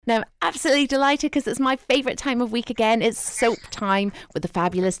Now, I'm absolutely delighted because it's my favourite time of week again. It's soap time with the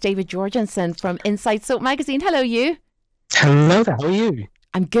fabulous David Jorgensen from Inside Soap Magazine. Hello, you. Hello there, how are you?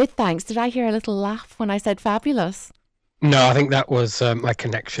 I'm good, thanks. Did I hear a little laugh when I said fabulous? No, I think that was my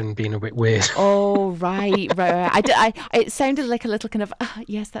connection being a bit weird. Oh, right. It sounded like a little kind of,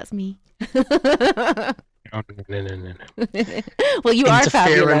 yes, that's me. No, no, no, no, no, no. Well, you are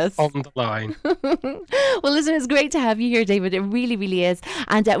Interference fabulous. on the line. Well, listen, it's great to have you here, David. It really, really is,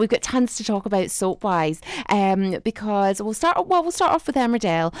 and we've got tons to talk about soap-wise. Because we'll start off with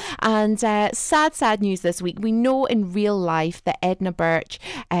Emmerdale, and sad news this week. We know in real life that Edna Birch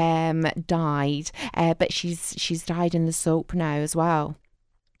died, but she's died in the soap now as well.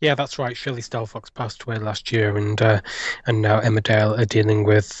 Yeah, that's right. Shirley Stelfox passed away last year, and now Emmerdale are dealing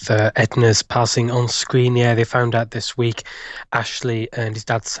with Edna's passing on screen. Yeah, they found out this week. Ashley and his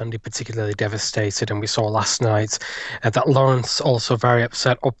dad Sandy particularly devastated, and we saw last night that Lawrence also very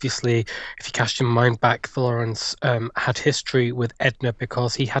upset. Obviously, if you cast your mind back, Lawrence had history with Edna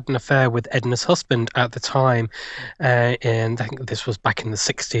because he had an affair with Edna's husband at the time, and I think this was back in the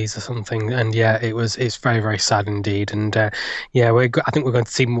 60s or something. And yeah, it's very sad indeed, and. Yeah, I think we're going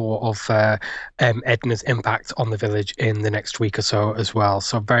to see more of Edna's impact on the village in the next week or so as well.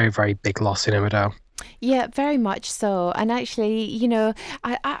 So very big loss in Emmerdale. Yeah, very much so. And actually,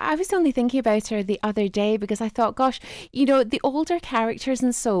 I was only thinking about her the other day because I thought, gosh, the older characters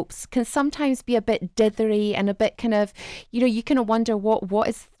in soaps can sometimes be a bit dithery and a bit kind of, you kind of wonder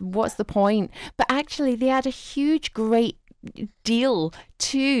what's the point. But actually, they had a huge, great deal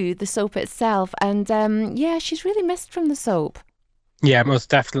to the soap itself. And yeah, she's really missed from the soap. Yeah, most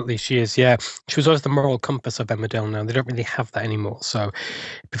definitely she is. Yeah, she was always the moral compass of Emmerdale now. They don't really have that anymore. So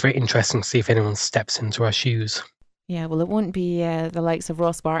it'd be very interesting to see if anyone steps into her shoes. Yeah, well, it won't be the likes of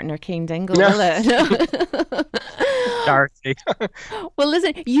Ross Barton or Kane Dingle, No, will it? charity. Well,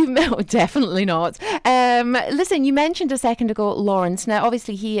 listen, definitely not. Listen, you mentioned a second ago Lawrence. Now,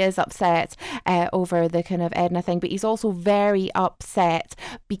 obviously, he is upset over the kind of Edna thing, but he's also very upset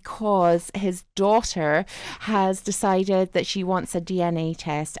because his daughter has decided that she wants a DNA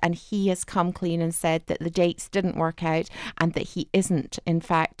test, and he has come clean and said that the dates didn't work out and that he isn't, in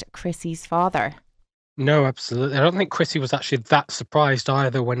fact, Chrissy's father. No, absolutely. I don't think Chrissy was actually that surprised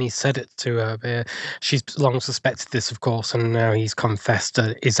either when he said it to her. She's long suspected this, of course, and now he's confessed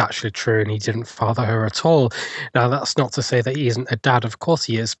that it is actually true and he didn't father her at all. Now, that's not to say that he isn't a dad. Of course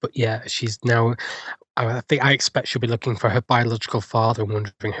he is, but yeah, she's now. I expect she'll be looking for her biological father and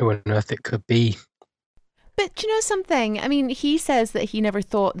wondering who on earth it could be. But do you know something? I mean, he says that he never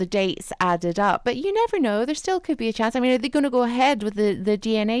thought the dates added up, but you never know. There still could be a chance. I mean, are they going to go ahead with the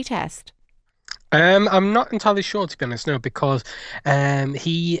DNA test? I'm not entirely sure, to be honest, no, because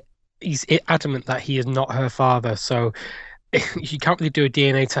he's adamant that he is not her father. So you can't really do a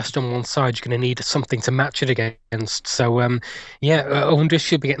DNA test on one side. You're going to need something to match it against. So yeah, I wonder if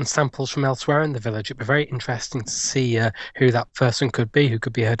she'll be getting samples from elsewhere in the village. It'd be very interesting to see who that person could be, who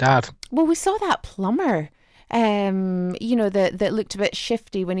could be her dad. Well, we saw that plumber. That looked a bit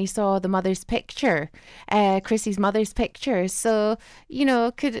shifty when he saw the mother's picture, Chrissy's mother's picture. So,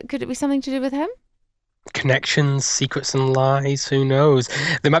 could it be something to do with him? Connections, secrets, and lies. Who knows?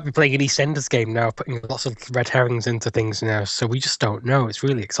 They might be playing an EastEnders game now, putting lots of red herrings into things now. So we just don't know. It's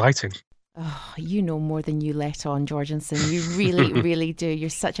really exciting. Oh, you know more than you let on, Jorgensen. You really, really do. You're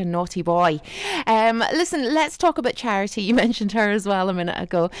such a naughty boy. Listen, let's talk about Charity. You mentioned her as well a minute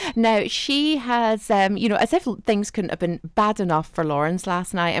ago. Now, she has, as if things couldn't have been bad enough for Lawrence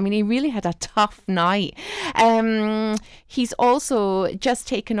last night. I mean, he really had a tough night. He's also just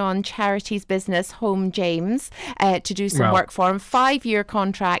taken on Charity's business, Home James, to do some Well, work for him. 5-year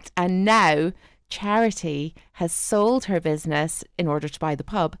contract, and now Charity has sold her business in order to buy the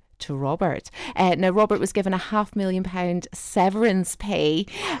pub to Robert. Now, Robert was given £500,000 severance pay,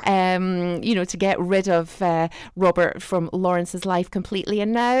 to get rid of Robert from Lawrence's life completely.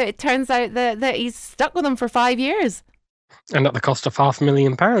 And now it turns out that he's stuck with him for 5 years. and at the cost of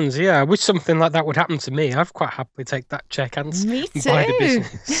 £500,000. Yeah, I wish something like that would happen to me. I'd quite happily take that check and Me buy the too.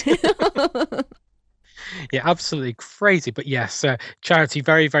 business. Yeah, absolutely crazy. But yes, Charity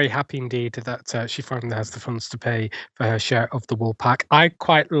very happy indeed that she finally has the funds to pay for her share of the wool pack. I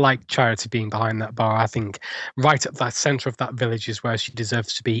quite like Charity being behind that bar. I think right at the centre of that village is where she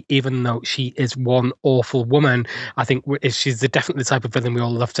deserves to be, even though she is one awful woman. I think she's definitely the type of villain we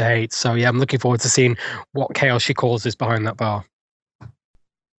all love to hate. So yeah, I'm looking forward to seeing what chaos she causes behind that bar.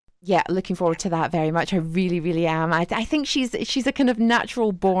 Yeah, looking forward to that very much. I really, really am. I think she's a kind of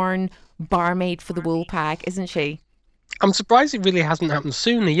natural born barmaid for the wool pack, isn't she? I'm surprised it really hasn't happened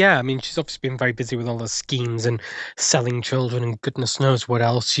sooner. Yeah, I mean, she's obviously been very busy with all her schemes and selling children and goodness knows what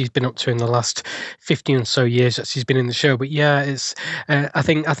else she's been up to in the last 15 or so years that she's been in the show. But yeah, it's I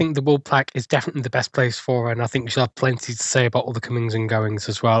think the Woolpack is definitely the best place for her, and I think she'll have plenty to say about all the comings and goings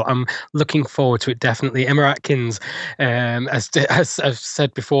as well. I'm looking forward to it definitely. Emma Atkins, as I've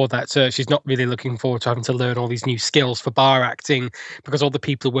said before, that she's not really looking forward to having to learn all these new skills for bar acting because all the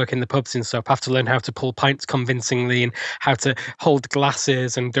people who work in the pubs and stuff have to learn how to pull pints convincingly and how to hold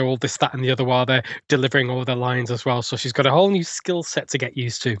glasses and do all this, that, and the other while they're delivering all their lines as well. So she's got a whole new skill set to get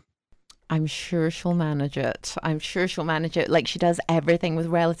used to. I'm sure she'll manage it. I'm sure she'll manage it like she does everything with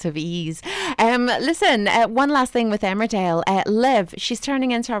relative ease. Listen, one last thing with Emmerdale. Liv, she's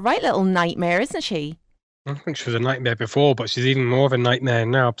turning into a right little nightmare, isn't she? I think she was a nightmare before, but she's even more of a nightmare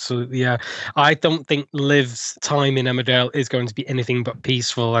now. Absolutely, yeah. I don't think Liv's time in Emmerdale is going to be anything but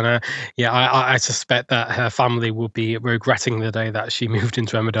peaceful, and yeah, I suspect that her family will be regretting the day that she moved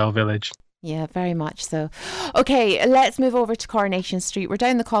into Emmerdale Village. Yeah, very much so. Okay, let's move over to Coronation Street. We're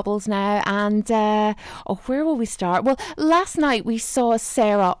down the cobbles now, and where will we start? Well, last night we saw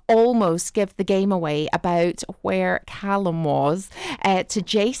Sarah almost give the game away about where Callum was to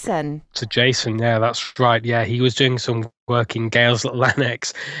Jason. To Jason, yeah, that's right. Yeah, he was doing some work in Gail's little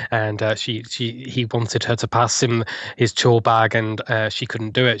annex, and he wanted her to pass him his tool bag, and she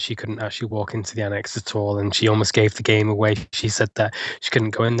couldn't do it. She couldn't actually walk into the annex at all, and she almost gave the game away. She said that she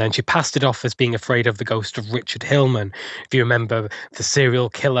couldn't go in there, and she passed it off as being afraid of the ghost of Richard Hillman. If you remember, the serial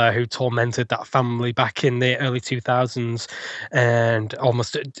killer who tormented that family back in the early 2000s and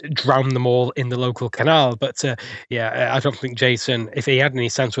almost drowned them all in the local canal. But yeah, I don't think Jason, if he had any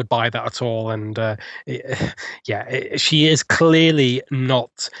sense, would buy that at all. And yeah, she is clearly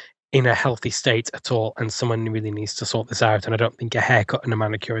not in a healthy state at all, and someone really needs to sort this out. And I don't think a haircut and a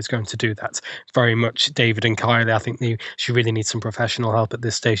manicure is going to do that. Very much David and Kylie. I think she really needs some professional help at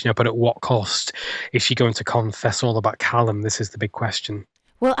this stage now. But at what cost? Is she going to confess all about Callum? This is the big question.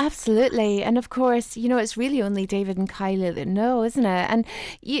 Well, absolutely, and of course, it's really only David and Kylie that know, isn't it? And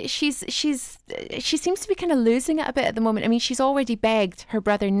she seems to be kind of losing it a bit at the moment. I mean, she's already begged her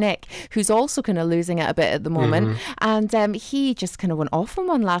brother Nick, who's also kind of losing it a bit at the moment, and he just kind of went off on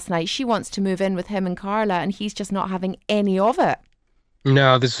one last night. She wants to move in with him and Carla, and he's just not having any of it.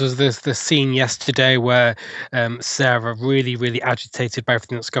 No, this was the scene yesterday where Sarah, really, really agitated by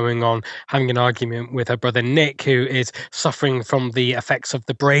everything that's going on, having an argument with her brother Nick, who is suffering from the effects of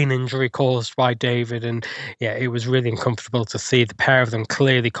the brain injury caused by David. And yeah, it was really uncomfortable to see the pair of them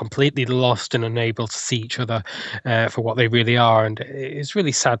clearly completely lost and unable to see each other for what they really are. And it's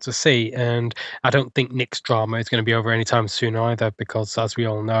really sad to see. And I don't think Nick's drama is going to be over anytime soon either, because as we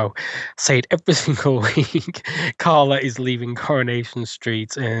all know, say it every single week, Carla is leaving Coronation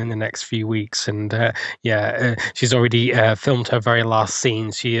Street in the next few weeks, and she's already filmed her very last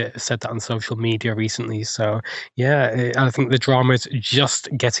scene. She said that on social media recently. So yeah, I think the drama is just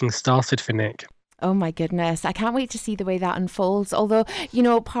getting started for Nick. Oh my goodness. I can't wait to see the way that unfolds. Although,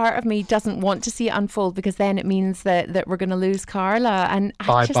 part of me doesn't want to see it unfold because then it means that we're going to lose Carla. And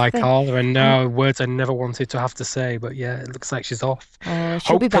Bye bye, Carla. And now words I never wanted to have to say. But yeah, it looks like she's off.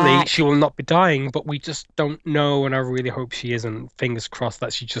 She'll be Hopefully back. she will not be dying, but we just don't know. And I really hope she isn't. Fingers crossed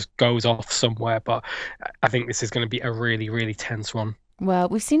that she just goes off somewhere. But I think this is going to be a really, really tense one. Well,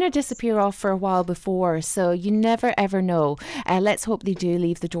 we've seen her disappear off for a while before, so you never ever know. Let's hope they do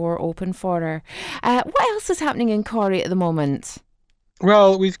leave the door open for her. What else is happening in Corrie at the moment?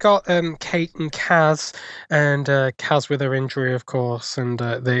 Well, we've got Kate and Kaz, and Kaz with her injury, of course, and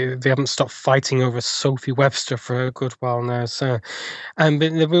they haven't stopped fighting over Sophie Webster for a good while now. So, but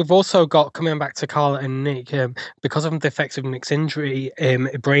we've also got, coming back to Carla and Nick, because of the effects of Nick's injury,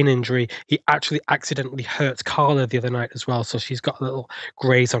 brain injury, he actually accidentally hurt Carla the other night as well. So she's got a little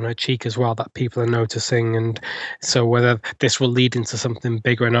graze on her cheek as well that people are noticing, and so whether this will lead into something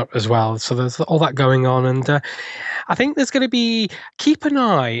bigger or not as well. So there's all that going on, and I think there's going to be. Keep an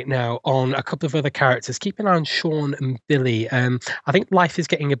eye now on a couple of other characters. Keep an eye on Sean and Billy. I think life is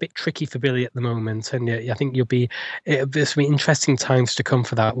getting a bit tricky for Billy at the moment, and I think there's be interesting times to come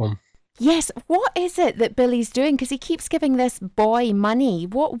for that one. Yes, what is it that Billy's doing? Because he keeps giving this boy money.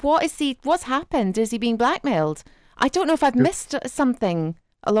 What's happened? Is he being blackmailed? I don't know if I've missed something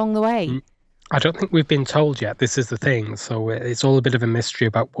along the way. I don't think we've been told yet. This is the thing. So it's all a bit of a mystery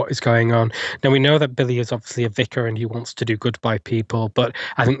about what is going on. Now, we know that Billy is obviously a vicar and he wants to do good by people, but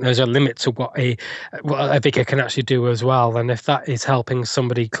I think there's a limit to what a vicar can actually do as well. And if that is helping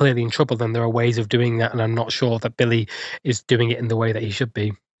somebody clearly in trouble, then there are ways of doing that. And I'm not sure that Billy is doing it in the way that he should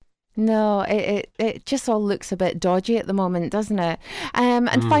be. No, it just all looks a bit dodgy at the moment, doesn't it? And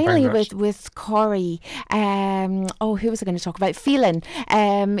Very finally, much. with Corey, who was I going to talk about? Phelan.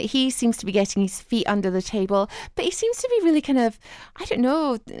 He seems to be getting his feet under the table, but he seems to be really kind of, I don't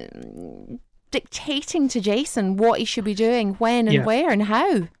know, dictating to Jason what he should be doing, when and Yeah. where and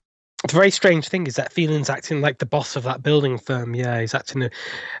how. The very strange thing is that Phelan's acting like the boss of that building firm. Yeah, he's acting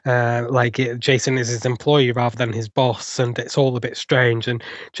Jason is his employee rather than his boss, and it's all a bit strange. And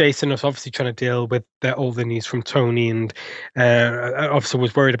Jason was obviously trying to deal with all the news from Tony, and obviously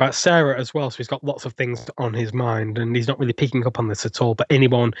was worried about Sarah as well. So he's got lots of things on his mind, and he's not really picking up on this at all. But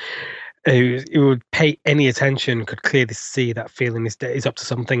anyone who would pay any attention could clearly see that Phelan is up to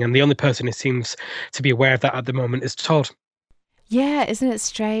something, and the only person who seems to be aware of that at the moment is Todd. Yeah, isn't it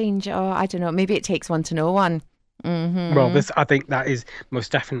strange? Oh, I don't know. Maybe it takes one to know one. Well, Mm-hmm. this I think that is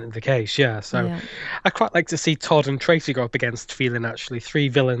most definitely the case. Yeah, so Yeah. I'd quite like to see Todd and Tracy go up against Phelan. Actually, three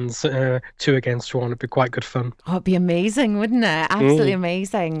villains, two against one would be quite good fun. Oh, it'd be amazing, wouldn't it? Absolutely Mm.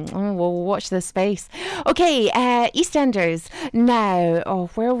 amazing. Oh, we'll watch this space. Okay, EastEnders. Now,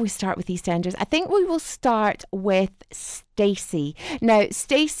 where will we start with EastEnders? I think we will start with Stacey. Now,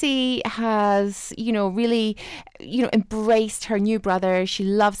 Stacey has, really, embraced her new brother. She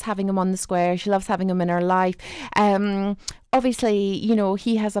loves having him on the square. She loves having him in her life. Obviously,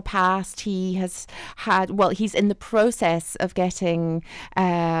 he has a past. He has he's in the process of getting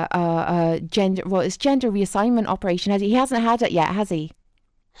a gender reassignment operation. He hasn't had it yet, has he?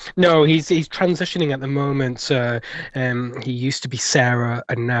 No, he's transitioning at the moment. He used to be Sarah,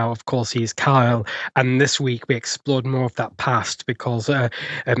 and now, of course, he's Kyle. And this week we explored more of that past because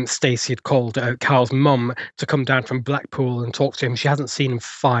Stacey had called Kyle's mum to come down from Blackpool and talk to him. She hasn't seen him for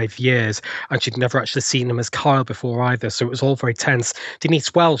 5 years, and she'd never actually seen him as Kyle before either. So it was all very tense.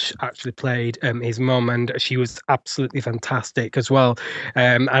 Denise Welsh actually played his mum, and she was absolutely fantastic as well.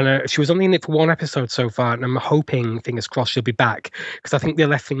 And she was only in it for one episode so far, and I'm hoping, fingers crossed, she'll be back because I think they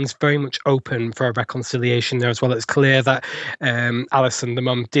left things very much open for a reconciliation there as well. It's clear that Alison, the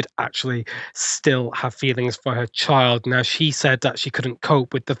mum, did actually still have feelings for her child. Now, she said that she couldn't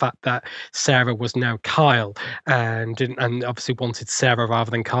cope with the fact that Sarah was now Kyle and obviously wanted Sarah rather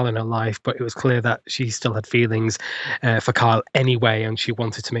than Kyle in her life, but it was clear that she still had feelings for Kyle anyway, and she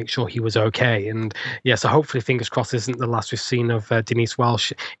wanted to make sure he was okay. And yeah, so hopefully, fingers crossed, isn't the last we've seen of Denise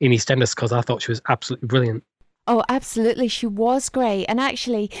Welsh in EastEnders, because I thought she was absolutely brilliant. Oh, absolutely. She was great. And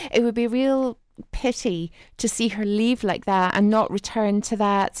actually, it would be a real pity to see her leave like that and not return to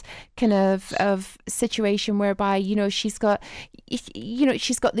that kind of situation whereby, she's got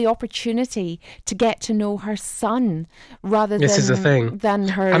the opportunity to get to know her son rather This is the thing. than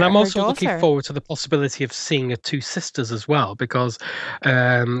And I'm her also looking daughter. forward to the possibility of seeing her two sisters as well, because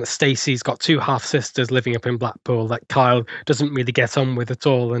Stacey's got two half sisters living up in Blackpool that Kyle doesn't really get on with at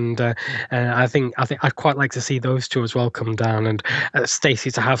all, and I think I'd quite like to see those two as well come down, and Stacey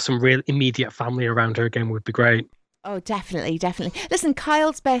to have some real immediate family around her again would be great. Oh, definitely, definitely. Listen,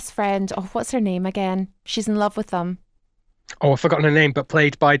 Kyle's best friend, what's her name again? She's in love with them. Oh, I've forgotten her name, but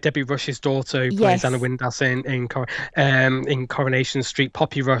played by Debbie Rush's daughter, who plays Anna Yes, Windass in Coronation Street.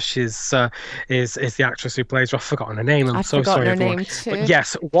 Poppy Rush is the actress who plays her. I've forgotten her name. I'm I've so forgotten sorry, her everyone. name But too.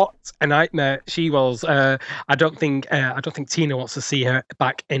 yes, what a nightmare she was. I don't think Tina wants to see her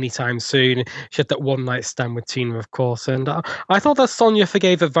back anytime soon. She had that one night stand with Tina, of course, and I thought that Sonia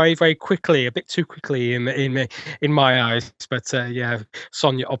forgave her very, very quickly, a bit too quickly in my eyes. But yeah,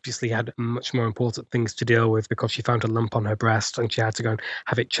 Sonia obviously had much more important things to deal with because she found a lump on her breast and she had to go and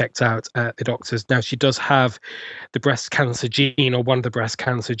have it checked out at the doctors. Now, she does have the breast cancer gene, or one of the breast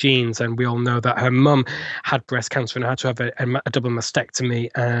cancer genes, and we all know that her mum had breast cancer and had to have a double mastectomy.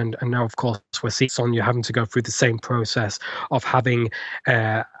 And now, of course, we're seeing Sonia having to go through the same process of having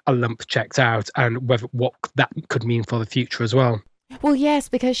a lump checked out, and what that could mean for the future as well. Well, yes,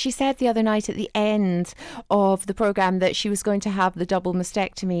 because she said the other night at the end of the program that she was going to have the double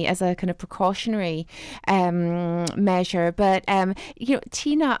mastectomy as a kind of precautionary measure. But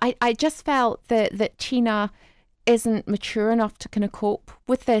Tina, I just felt that Tina isn't mature enough to kind of cope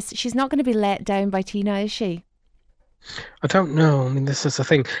with this. She's not going to be let down by Tina, is she? I don't know. I mean, this is the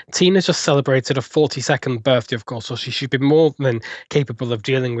thing. Tina's just celebrated a 42nd birthday, of course, so she should be more than capable of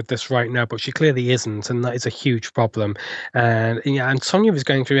dealing with this right now, but she clearly isn't, and that is a huge problem. And yeah, and Sonia was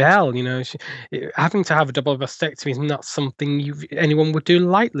going through hell. Having to have a double mastectomy is not something anyone would do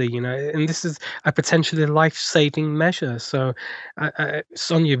lightly. And this is a potentially life-saving measure. So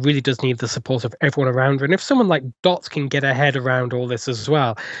Sonia really does need the support of everyone around her. And if someone like Dot can get her head around all this as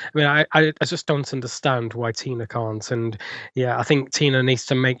well, I mean, I just don't understand why Tina can't. that. And yeah, I think Tina needs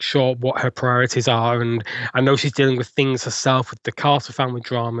to make sure what her priorities are. And I know she's dealing with things herself with the Carter family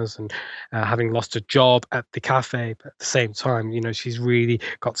dramas and having lost a job at the cafe. But at the same time, she's really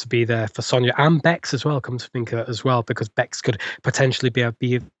got to be there for Sonia and Bex as well, come to think of it as well, because Bex could potentially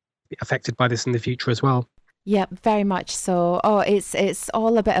be affected by this in the future as well. Yep, very much so. Oh, it's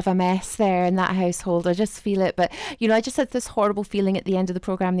all a bit of a mess there in that household. I just feel it. But, I just had this horrible feeling at the end of the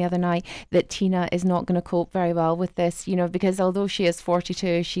programme the other night that Tina is not going to cope very well with this, because although she is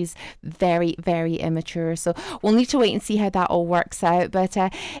 42, she's very, very immature. So we'll need to wait and see how that all works out. But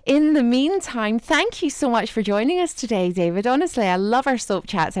in the meantime, thank you so much for joining us today, David. Honestly, I love our soap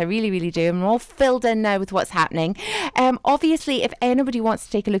chats. I really, really do. I'm all filled in now with what's happening. Obviously, if anybody wants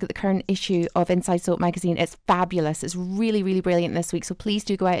to take a look at the current issue of Inside Soap magazine, it's fabulous. It's really, really brilliant this week. So please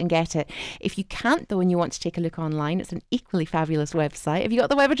do go out and get it. If you can't, though, and you want to take a look online, it's an equally fabulous website. Have you got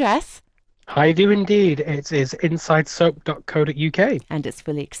the web address? I do indeed. It is insidesoap.co.uk. And it's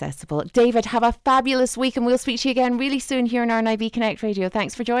fully accessible. David, have a fabulous week, and we'll speak to you again really soon here on RNIB Connect Radio.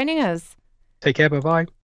 Thanks for joining us. Take care. Bye-bye.